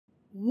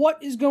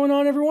What is going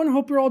on, everyone?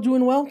 Hope you're all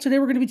doing well. Today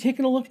we're going to be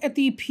taking a look at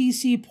the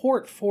PC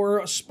port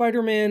for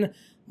Spider-Man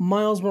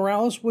Miles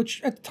Morales, which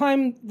at the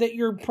time that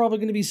you're probably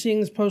going to be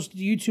seeing this posted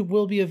to YouTube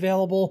will be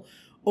available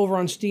over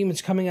on Steam.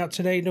 It's coming out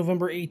today,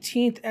 November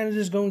 18th, and it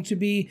is going to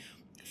be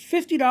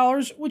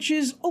 $50, which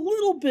is a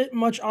little bit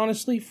much,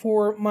 honestly,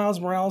 for Miles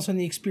Morales and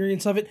the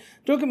experience of it.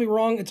 Don't get me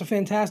wrong, it's a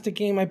fantastic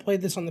game. I played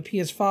this on the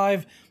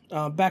PS5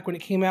 back when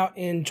it came out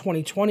in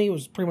 2020. It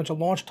was pretty much a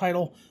launch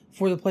title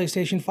for the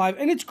PlayStation 5,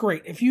 and it's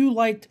great. If you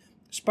liked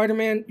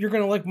Spider-Man, you're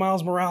going to like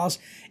Miles Morales.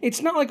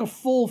 It's not like a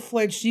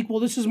full-fledged sequel.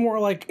 This is more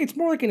like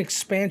an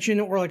expansion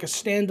or like a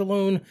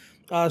standalone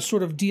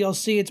sort of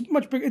DLC. It's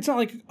much bigger. It's not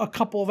like a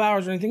couple of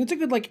hours or anything. It's a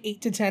good like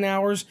 8 to 10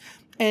 hours.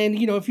 And,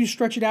 you know, if you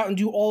stretch it out and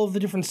do all of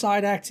the different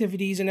side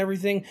activities and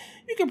everything,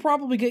 you can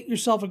probably get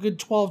yourself a good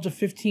 12 to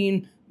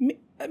 15,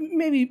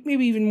 maybe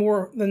even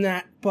more than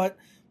that, but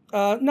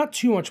not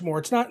too much more.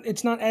 It's not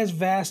as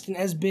vast and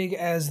as big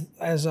as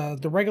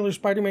the regular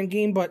Spider-Man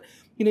game, but,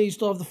 you know, you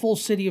still have the full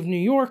city of New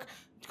York.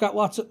 It's got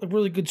lots of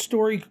really good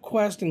story,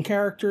 quest, and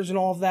characters and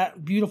all of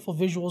that, beautiful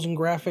visuals and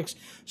graphics.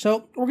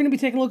 So we're going to be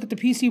taking a look at the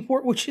PC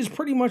port, which is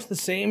pretty much the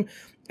same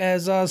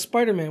as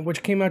Spider-Man,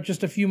 which came out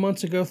just a few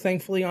months ago,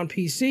 thankfully, on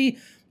PC.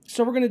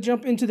 So we're going to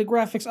jump into the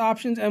graphics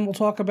options, and we'll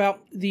talk about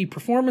the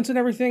performance and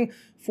everything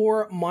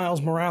for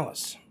Miles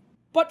Morales.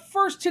 But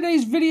first,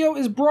 today's video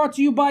is brought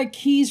to you by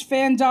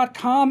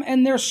Keysfan.com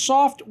and their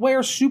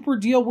software super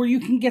deal, where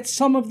you can get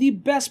some of the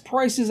best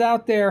prices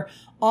out there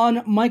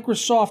on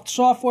Microsoft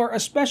software.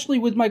 Especially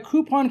with my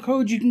coupon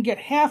code, you can get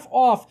half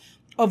off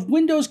of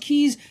Windows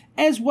keys,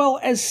 as well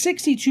as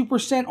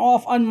 62%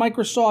 off on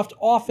Microsoft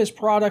Office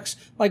products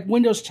like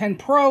Windows 10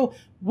 Pro,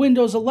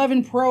 Windows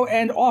 11 Pro,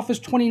 and Office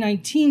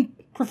 2019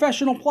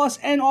 Professional Plus,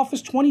 and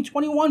Office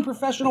 2021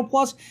 Professional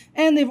Plus.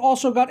 And they've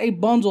also got a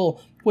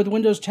bundle with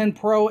Windows 10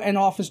 Pro and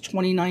Office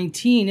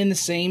 2019 in the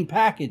same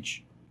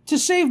package. To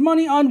save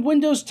money on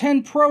Windows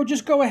 10 Pro,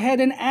 just go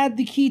ahead and add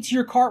the key to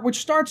your cart, which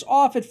starts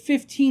off at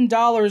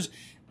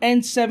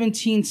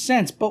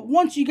 $15.17. But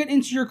once you get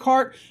into your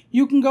cart,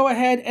 you can go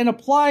ahead and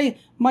apply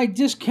my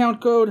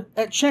discount code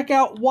at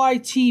checkout,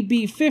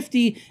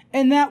 YTB50,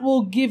 and that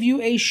will give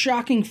you a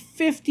shocking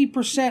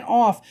 50%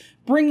 off,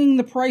 bringing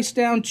the price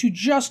down to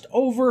just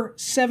over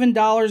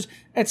 $7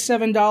 at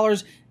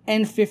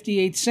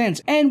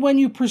 $7.58. And when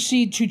you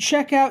proceed to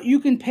checkout, you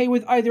can pay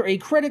with either a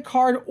credit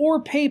card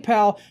or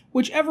PayPal,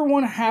 whichever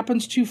one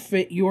happens to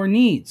fit your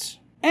needs.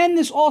 And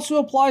this also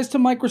applies to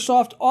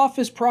Microsoft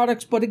Office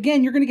products, but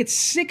again, you're going to get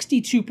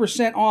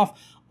 62% off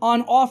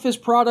on Office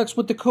products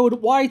with the code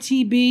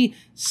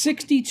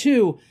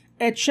YTB62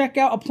 at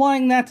checkout.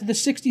 Applying that to the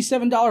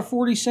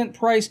 $67.40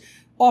 price,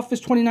 Office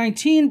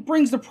 2019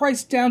 brings the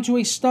price down to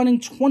a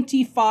stunning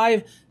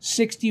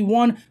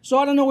 $25.61. So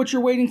I don't know what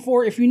you're waiting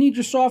for. If you need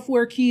your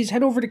software keys,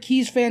 head over to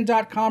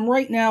Keysfan.com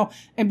right now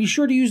and be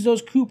sure to use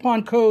those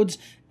coupon codes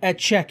at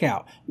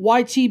checkout.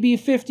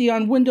 YTB50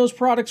 on Windows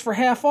products for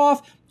half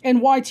off,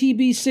 and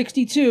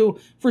YTB62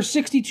 for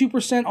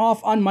 62%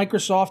 off on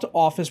Microsoft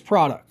Office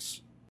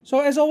products. So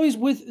as always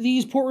with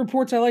these port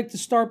reports, I like to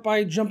start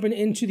by jumping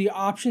into the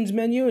options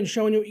menu and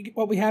showing you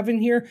what we have in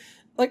here.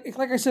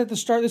 Like I said at the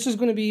start, this is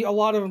going to be a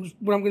lot of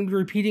what I'm going to be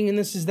repeating in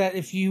this, is that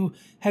if you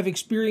have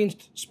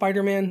experienced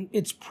Spider-Man,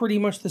 it's pretty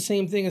much the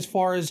same thing as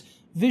far as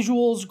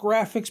visuals,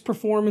 graphics,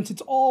 performance.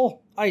 It's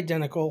all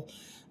identical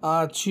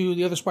to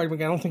the other Spider-Man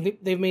game. I don't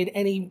think they've made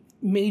any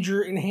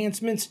major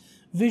enhancements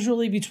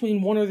visually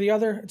between one or the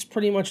other. It's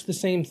pretty much the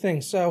same thing.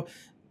 So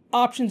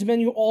options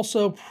menu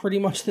also pretty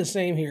much the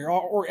same here,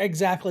 or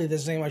exactly the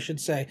same, I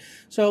should say.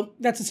 So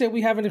that's to say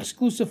we have an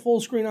exclusive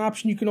full screen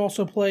option. You can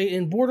also play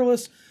in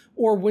borderless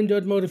or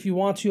windowed mode if you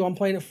want to. I'm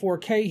playing at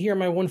 4K here on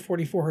my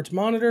 144Hz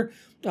monitor.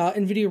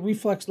 NVIDIA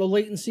Reflex low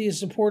latency is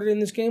supported in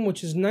this game,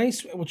 which is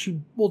nice, which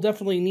you will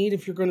definitely need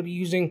if you're going to be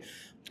using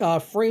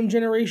frame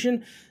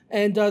generation.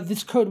 And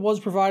this code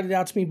was provided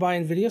out to me by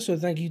NVIDIA, so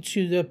thank you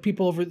to the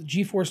people over at the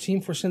GeForce team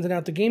for sending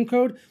out the game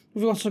code.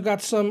 We've also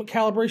got some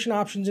calibration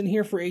options in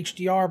here for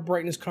HDR,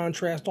 brightness,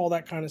 contrast, all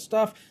that kind of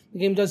stuff. The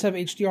game does have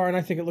HDR, and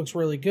I think it looks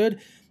really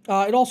good.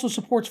 It also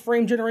supports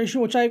frame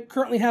generation, which I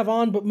currently have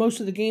on, but most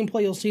of the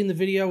gameplay you'll see in the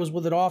video is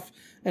with it off,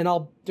 and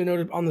I'll denote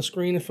it on the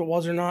screen if it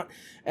was or not,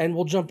 and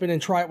we'll jump in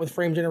and try it with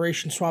frame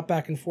generation, swap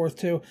back and forth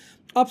too.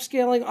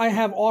 Upscaling I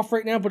have off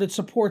right now, but it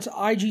supports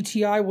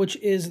IGTI, which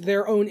is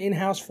their own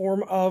in-house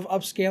form of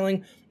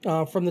upscaling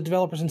from the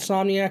developers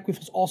Insomniac. We've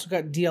also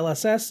got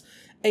DLSS,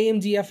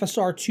 AMD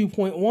FSR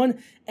 2.1,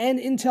 and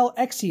Intel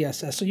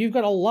XeSS. So you've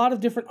got a lot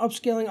of different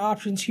upscaling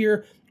options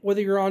here.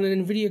 Whether you're on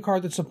an NVIDIA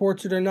card that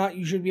supports it or not,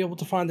 you should be able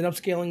to find an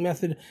upscaling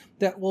method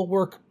that will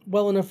work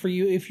well enough for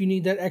you if you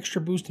need that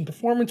extra boost in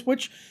performance,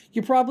 which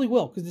you probably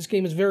will, because this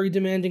game is very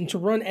demanding to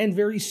run and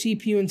very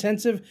CPU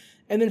intensive.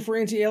 And then for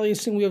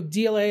anti-aliasing, we have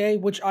DLAA,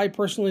 which I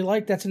personally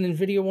like. That's an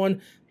NVIDIA one,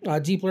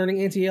 deep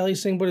learning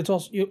anti-aliasing, but it's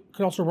also, you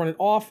can also run it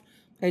off.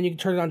 and you can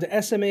turn it on to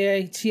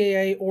SMAA,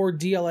 TAA, or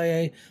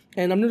DLAA.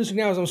 And I'm noticing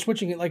now as I'm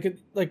switching it,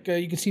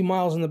 you can see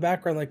Miles in the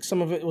background, like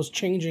some of it was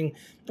changing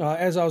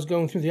as I was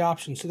going through the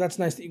options. So that's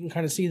nice that you can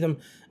kind of see them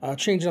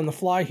change it on the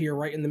fly here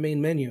right in the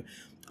main menu.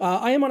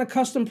 I am on a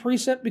custom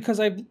preset because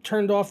I've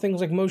turned off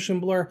things like motion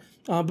blur,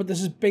 but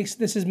this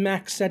is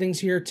max settings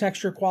here.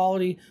 Texture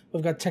quality,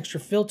 we've got texture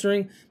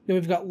filtering, then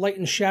we've got light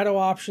and shadow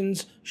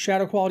options,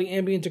 shadow quality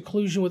ambient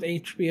occlusion with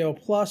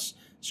HBO+,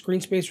 screen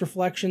space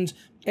reflections,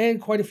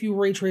 and quite a few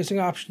ray tracing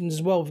options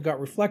as well. We've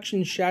got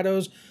reflections,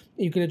 shadows,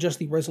 you can adjust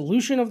the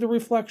resolution of the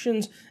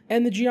reflections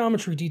and the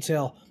geometry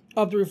detail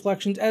of the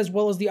reflections, as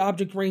well as the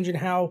object range and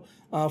how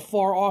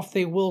far off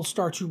they will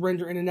start to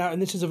render in and out.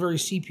 And this is a very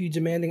CPU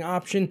demanding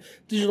option.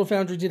 Digital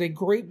Foundry did a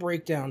great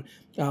breakdown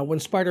when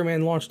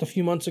Spider-Man launched a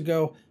few months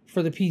ago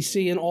for the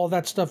PC, and all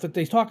that stuff that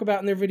they talk about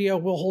in their video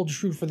will hold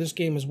true for this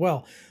game as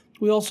well.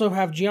 We also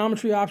have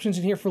geometry options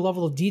in here for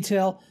level of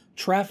detail,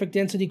 traffic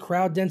density,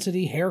 crowd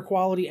density, hair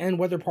quality, and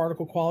weather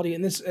particle quality.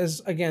 And this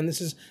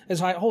is as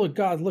high. Holy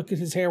God, look at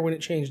his hair when it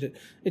changed it.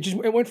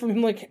 It went from him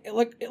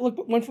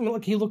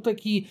he looked like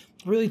he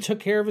really took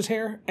care of his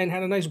hair and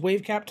had a nice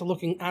wave cap to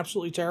looking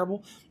absolutely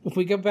terrible. If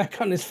we get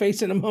back on his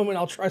face in a moment,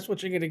 I'll try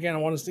switching it again. I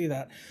want to see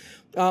that.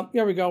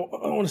 There we go.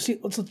 I want to see.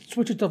 Let's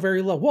switch it to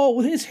very low.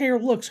 Whoa, his hair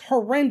looks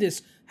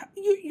horrendous.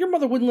 Your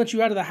mother wouldn't let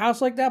you out of the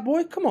house like that,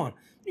 boy. Come on.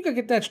 You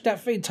gotta get that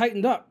fade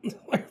tightened up.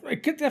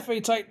 Get that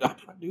fade tightened up,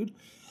 dude.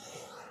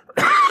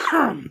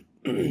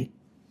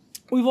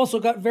 We've also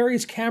got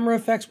various camera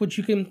effects which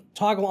you can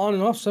toggle on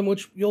and off, some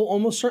which you'll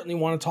almost certainly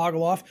want to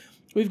toggle off.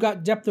 We've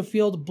got depth of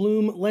field,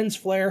 bloom, lens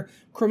flare,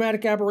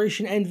 chromatic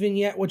aberration, and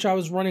vignette, which I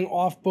was running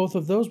off both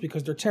of those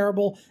because they're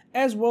terrible,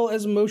 as well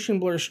as motion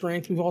blur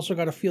strength. We've also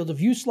got a field of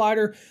view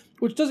slider,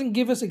 which doesn't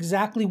give us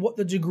exactly what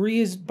the degree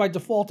is. By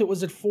default, it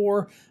was at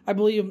 4, I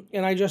believe,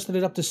 and I adjusted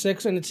it up to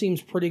 6, and it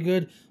seems pretty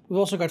good. We've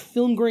also got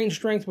film grain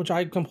strength, which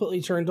I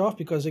completely turned off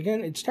because,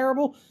 again, it's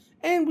terrible,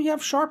 and we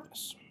have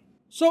sharpness.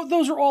 So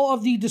those are all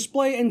of the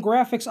display and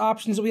graphics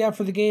options that we have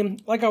for the game.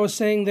 Like I was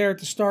saying there at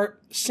the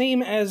start,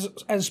 same as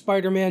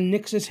Spider-Man,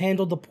 Nixxes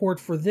handled the port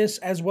for this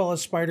as well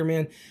as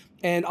Spider-Man,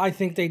 and I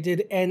think they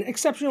did an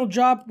exceptional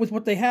job with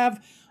what they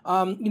have.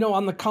 On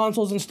the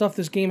consoles and stuff,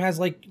 this game has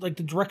like the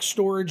direct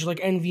storage, like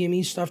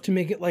NVMe stuff to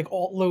make it like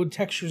alt load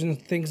textures and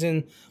things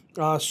in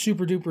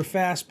super duper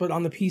fast. But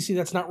on the PC,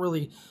 that's not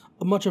really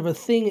much of a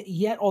thing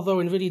yet, although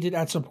NVIDIA did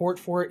add support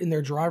for it in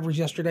their drivers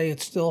yesterday.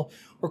 It still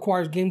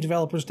requires game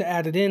developers to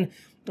add it in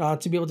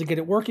to be able to get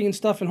it working and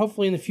stuff, and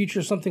hopefully in the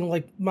future something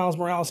like Miles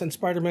Morales and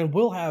Spider-Man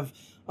will have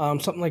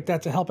something like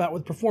that to help out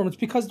with performance,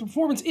 because the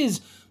performance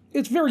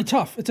it's very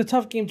tough. It's a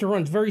tough game to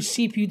run. It's very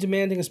CPU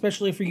demanding,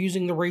 especially if you're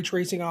using the ray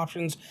tracing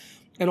options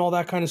and all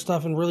that kind of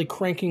stuff and really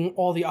cranking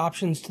all the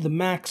options to the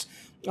max.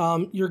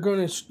 You're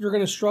gonna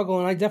struggle,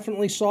 and I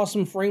definitely saw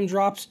some frame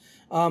drops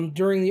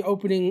during the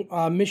opening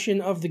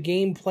mission of the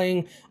game,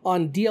 playing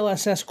on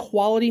DLSS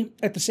quality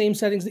at the same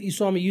settings that you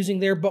saw me using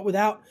there, but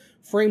without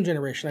frame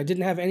generation. I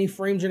didn't have any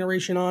frame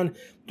generation on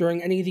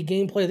during any of the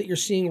gameplay that you're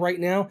seeing right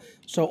now,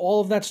 so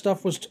all of that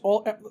stuff was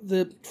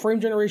the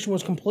frame generation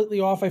was completely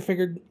off. I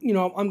figured,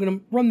 I'm gonna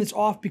run this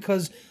off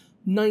because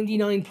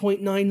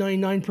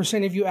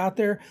 99.999% of you out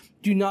there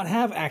do not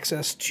have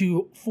access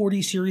to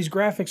 40 series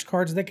graphics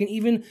cards that can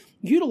even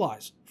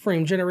utilize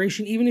frame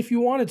generation, even if you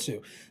wanted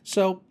to.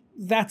 So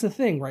that's a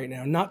thing right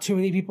now. Not too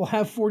many people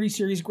have 40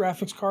 series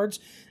graphics cards,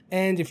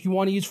 and if you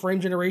want to use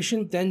frame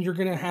generation, then you're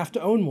going to have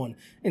to own one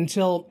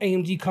until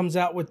AMD comes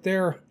out with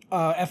their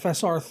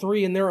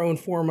FSR3 and their own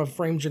form of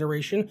frame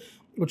generation,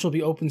 which will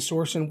be open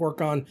source and work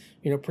on,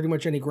 pretty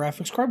much any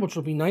graphics card, which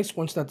will be nice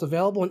once that's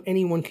available and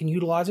anyone can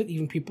utilize it,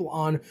 even people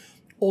on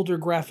older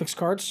graphics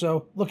cards.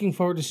 So looking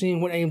forward to seeing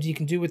what AMD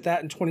can do with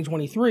that in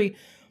 2023.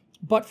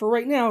 But for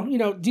right now,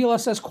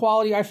 DLSS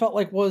quality I felt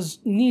like was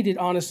needed,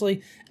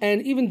 honestly.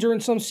 And even during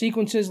some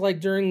sequences, like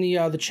during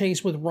the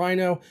chase with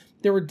Rhino,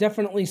 there were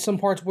definitely some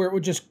parts where it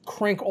would just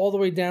crank all the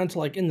way down to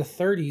like in the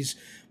 30s.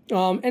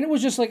 And it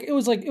was just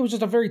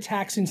a very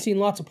taxing scene,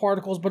 lots of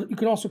particles, but you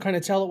can also kind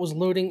of tell it was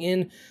loading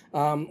in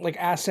like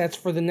assets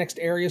for the next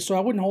area. So I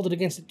wouldn't hold it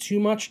against it too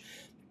much,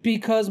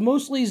 because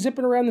mostly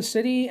zipping around the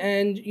city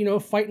and,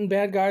 fighting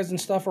bad guys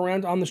and stuff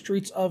around on the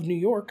streets of New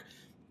York,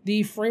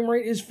 the frame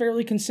rate is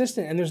fairly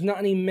consistent and there's not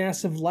any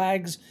massive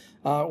lags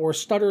or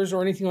stutters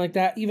or anything like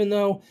that, even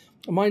though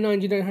my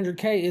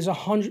 9900K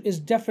is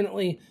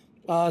definitely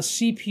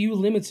CPU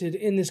limited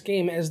in this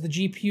game, as the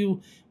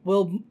GPU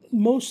will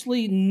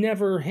mostly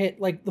never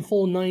hit like the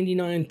full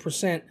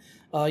 99%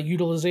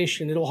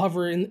 utilization. It'll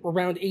hover in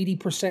around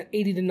 80%,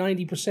 80 to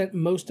 90%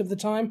 most of the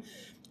time.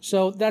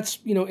 So that's,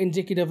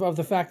 indicative of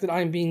the fact that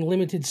I'm being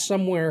limited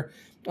somewhere,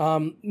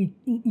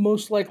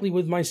 most likely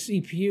with my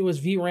CPU,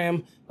 as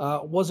VRAM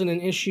wasn't an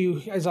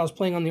issue as I was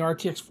playing on the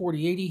RTX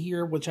 4080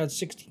 here, which had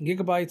 16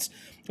 gigabytes.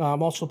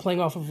 I'm also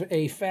playing off of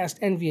a fast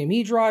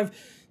NVMe drive,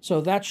 so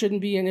that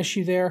shouldn't be an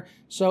issue there.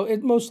 So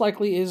it most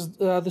likely is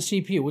the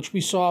CPU, which we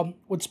saw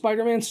with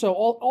Spider-Man.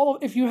 So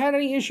if you had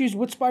any issues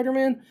with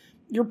Spider-Man,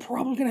 you're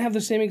probably going to have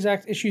the same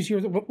exact issues here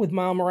with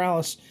Miles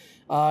Morales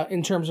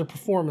in terms of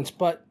performance,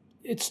 but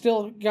it's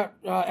still got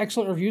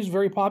excellent reviews,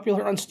 very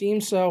popular on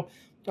Steam, so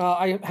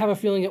I have a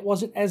feeling it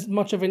wasn't as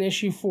much of an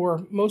issue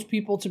for most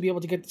people to be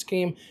able to get this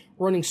game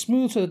running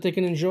smooth so that they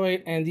can enjoy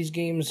it, and these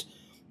games,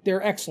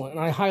 they're excellent,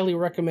 and I highly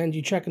recommend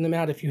you checking them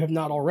out if you have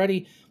not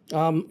already,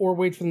 or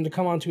wait for them to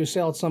come onto a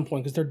sale at some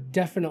point, because they're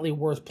definitely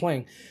worth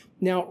playing.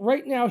 Now,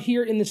 right now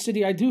here in the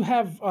city, I do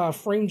have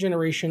frame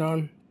generation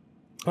on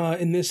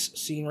in this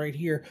scene right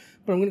here,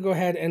 but I'm going to go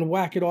ahead and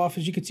whack it off.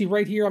 As you can see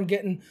right here, I'm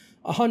getting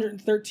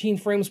 113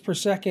 frames per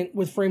second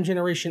with frame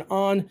generation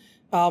on,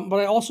 but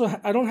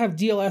I don't have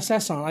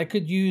DLSS on. I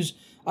could use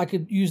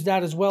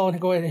that as well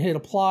and go ahead and hit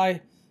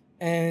apply,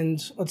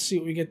 and let's see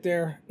what we get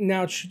there.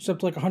 Now it shoots up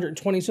to like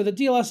 120. So the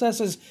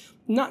DLSS is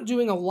not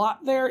doing a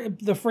lot there.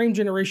 The frame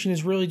generation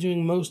is really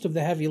doing most of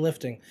the heavy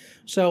lifting.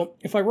 So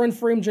if I run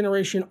frame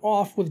generation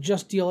off with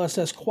just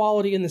DLSS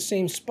quality in the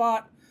same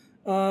spot,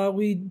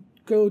 we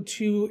go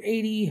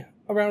to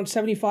around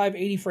 75,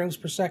 80 frames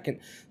per second.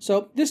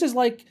 So this is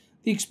like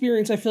the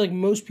experience I feel like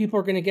most people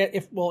are going to get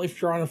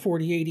if you're on a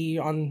 4080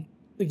 on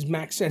these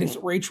max settings,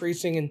 ray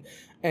tracing,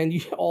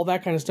 and all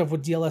that kind of stuff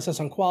with DLSS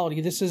on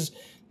quality.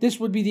 This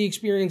would be the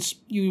experience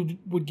you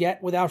would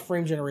get without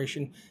frame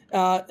generation.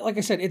 Like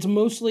I said, it's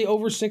mostly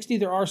over 60.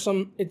 There are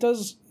some, it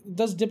does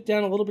dip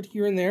down a little bit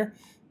here and there,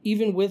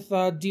 even with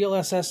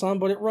DLSS on,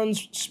 but it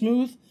runs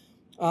smooth.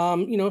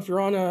 If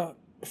you're on a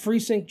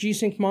FreeSync,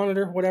 G-Sync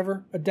monitor,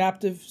 whatever,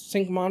 adaptive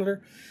sync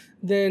monitor,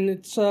 then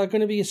it's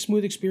going to be a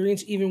smooth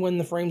experience even when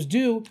the frames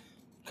do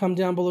come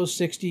down below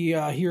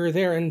 60 here or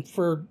there. And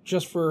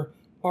just for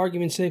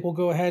argument's sake, we'll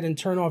go ahead and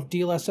turn off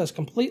DLSS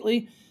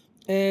completely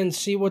and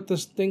see what the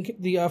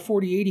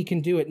 4080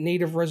 can do at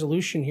native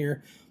resolution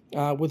here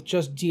with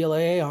just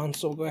DLAA on.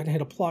 So we'll go ahead and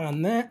hit apply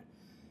on that.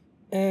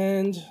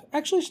 And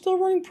actually still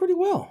running pretty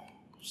well.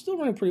 Still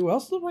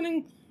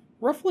running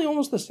roughly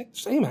almost the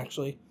same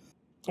actually.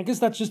 I guess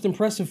that's just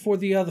impressive for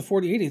the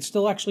 4080. It's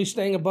still actually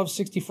staying above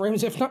 60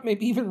 frames, if not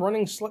maybe even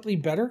running slightly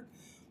better,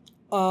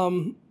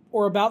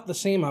 or about the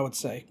same, I would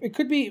say. It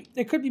could be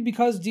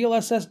because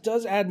DLSS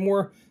does add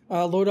more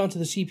load onto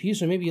the CPU,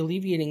 so maybe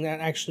alleviating that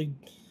actually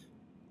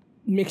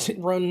makes it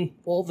run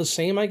all the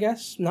same, I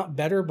guess. Not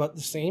better, but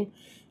the same.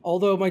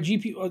 Although my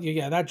GPU,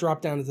 yeah, that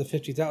dropped down to the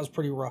 50s. That was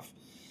pretty rough.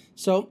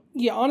 So,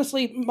 yeah,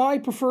 honestly, my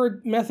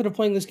preferred method of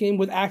playing this game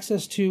with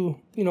access to,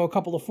 a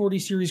couple of 40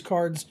 series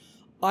cards,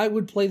 I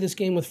would play this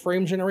game with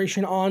frame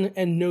generation on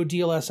and no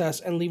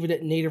DLSS and leave it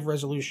at native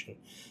resolution.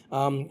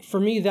 For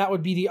me, that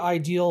would be the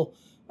ideal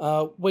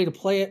way to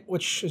play it,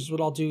 which is what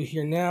I'll do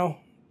here now.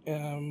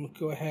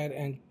 Go ahead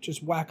and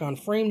just whack on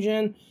frame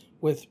gen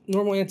with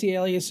normal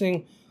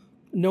anti-aliasing,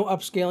 no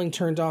upscaling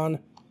turned on.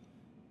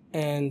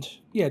 And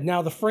yeah,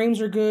 now the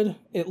frames are good.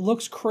 It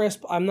looks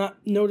crisp. I'm not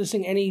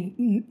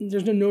noticing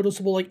there's no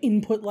noticeable like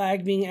input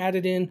lag being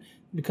added in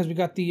because we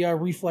got the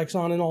reflex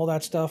on and all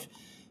that stuff.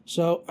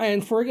 So,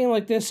 and for a game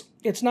like this,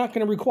 it's not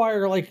going to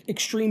require like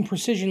extreme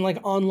precision like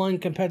online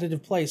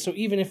competitive play. So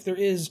even if there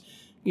is,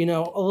 a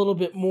little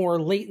bit more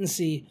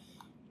latency,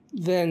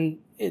 then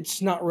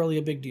it's not really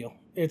a big deal.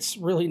 It's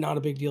really not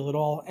a big deal at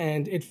all.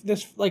 And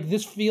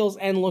this feels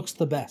and looks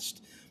the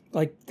best.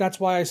 Like, that's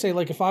why I say,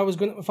 like,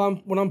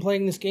 when I'm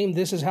playing this game,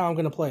 this is how I'm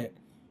going to play it.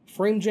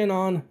 Frame gen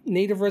on,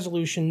 native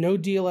resolution, no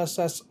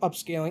DLSS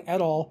upscaling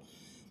at all,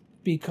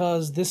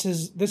 because this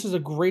is a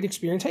great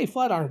experience. Hey,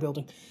 Flatiron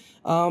building.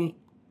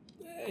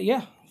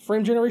 Yeah,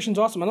 frame generation's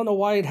awesome. I don't know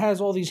why it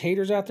has all these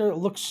haters out there. It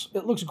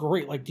looks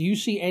great. Like, do you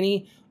see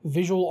any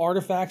visual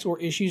artifacts or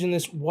issues in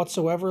this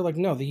whatsoever? Like,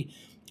 no, the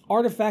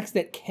artifacts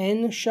that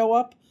can show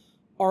up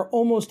are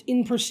almost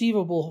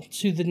imperceivable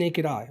to the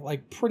naked eye.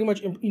 Like, pretty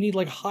much you need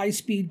like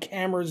high-speed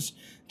cameras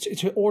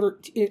or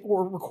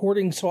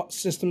recording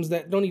systems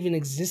that don't even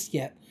exist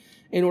yet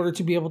in order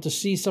to be able to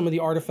see some of the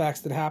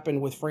artifacts that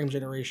happen with frame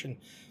generation.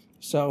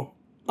 So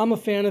I'm a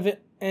fan of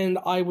it, and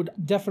I would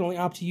definitely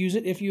opt to use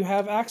it if you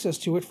have access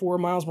to it for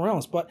Miles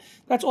Morales. But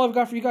that's all I've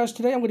got for you guys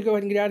today. I'm going to go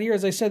ahead and get out of here.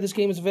 As I said, this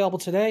game is available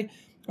today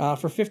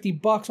for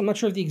 $50. I'm not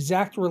sure of the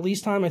exact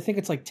release time. I think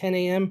it's like 10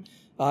 a.m.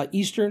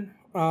 Eastern.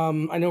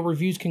 I know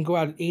reviews can go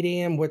out at 8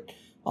 a.m., but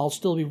I'll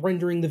still be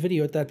rendering the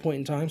video at that point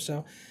in time.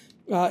 So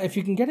if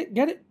you can get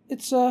it.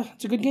 It's a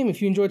good game.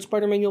 If you enjoyed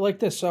Spider-Man, you'll like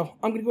this. So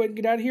I'm going to go ahead and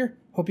get out of here.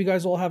 Hope you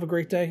guys all have a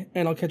great day,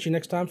 and I'll catch you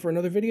next time for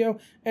another video.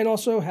 And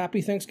also,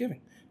 happy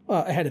Thanksgiving.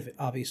 Ahead of it,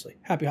 obviously.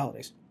 Happy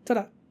holidays.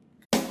 Ta-da.